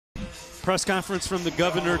Press conference from the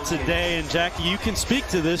governor today, and Jackie, you can speak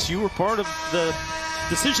to this. You were part of the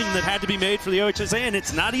decision that had to be made for the OHSA, and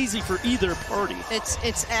it's not easy for either party.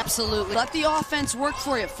 It's absolutely. Let the offense work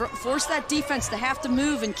for you. Force that defense to have to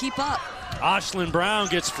move and keep up. Ashlyn Brown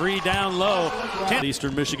gets free down low.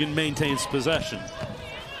 Eastern Michigan maintains possession.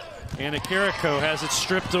 Anna Carrico has it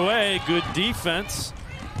stripped away. Good defense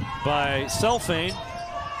by Clephane.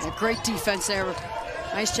 Yeah, great defense there.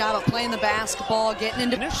 Nice job of playing the basketball, getting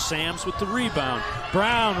into. Sams with the rebound.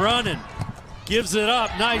 Brown running. Gives it up.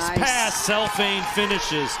 Nice pass. Clephane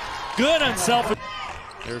finishes. Good on Clephane.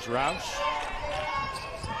 There's Roush.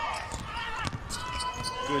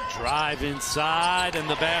 Good drive inside, and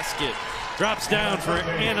the basket drops down for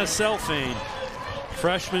Anna Clephane,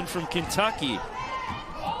 freshman from Kentucky.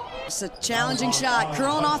 It's a challenging shot.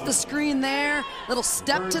 Curling off the screen there. Little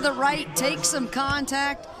step to the right, take some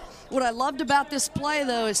contact. What I loved about this play,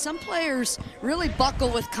 though, is some players really buckle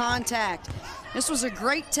with contact. This was a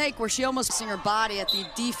great take where she almost missing her body at the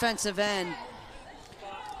defensive end.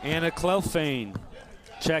 Anna Clephane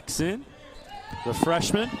checks in, the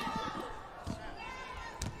freshman,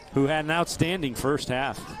 who had an outstanding first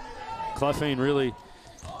half. Clephane really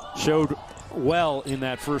showed well in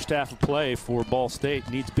that first half of play for Ball State.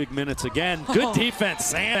 Needs big minutes again. Good defense.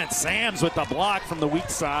 Sams with the block from the weak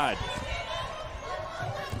side.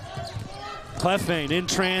 Clephane in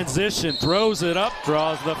transition, throws it up,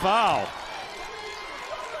 draws the foul.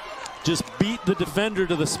 Just beat the defender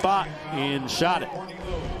to the spot and shot it.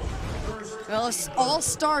 Well, it all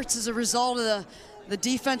starts as a result of the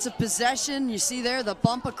defensive possession. You see there the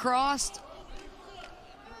bump across.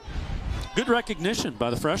 Good recognition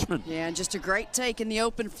by the freshman. Yeah, and just a great take in the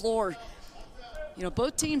open floor. You know,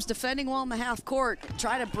 both teams defending well in the half court.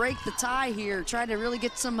 Try to break the tie here, try to really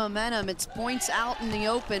get some momentum. It's points out in the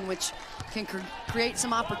open, which can create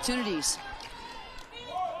some opportunities.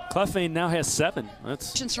 Clephane now has 7.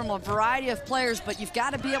 That's from a variety of players, but you've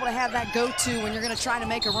got to be able to have that go-to when you're going to try to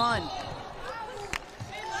make a run.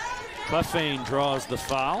 Clephane draws the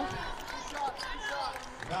foul.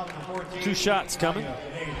 2 shots coming.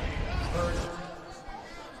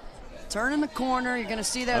 Turn in the corner. You're going to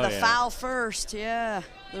see there the foul first. Yeah,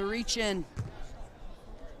 the reach in.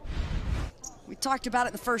 We talked about it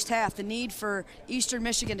in the first half, the need for Eastern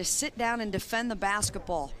Michigan to sit down and defend the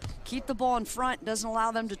basketball. Keep the ball in front, doesn't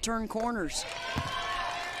allow them to turn corners.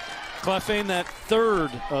 Clephane, that third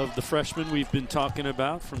of the freshmen we've been talking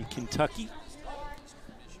about from Kentucky,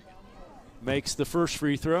 makes the first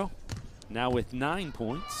free throw, now with 9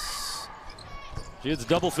 points. She hits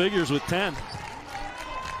double figures with 10.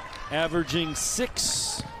 Averaging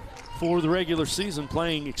 6 for the regular season,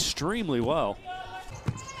 playing extremely well.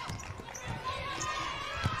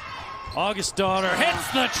 Augustdottir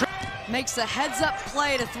hits the makes a heads-up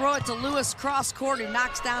play to throw it to Lewis cross court, who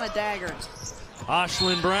knocks down a dagger.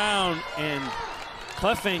 Ashlyn Brown, and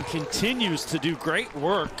Clephane continues to do great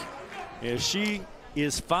work as she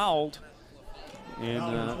is fouled.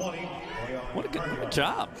 And what a good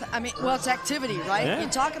job. I mean, well, it's activity, right? Yeah. You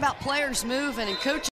talk about players moving and coaches.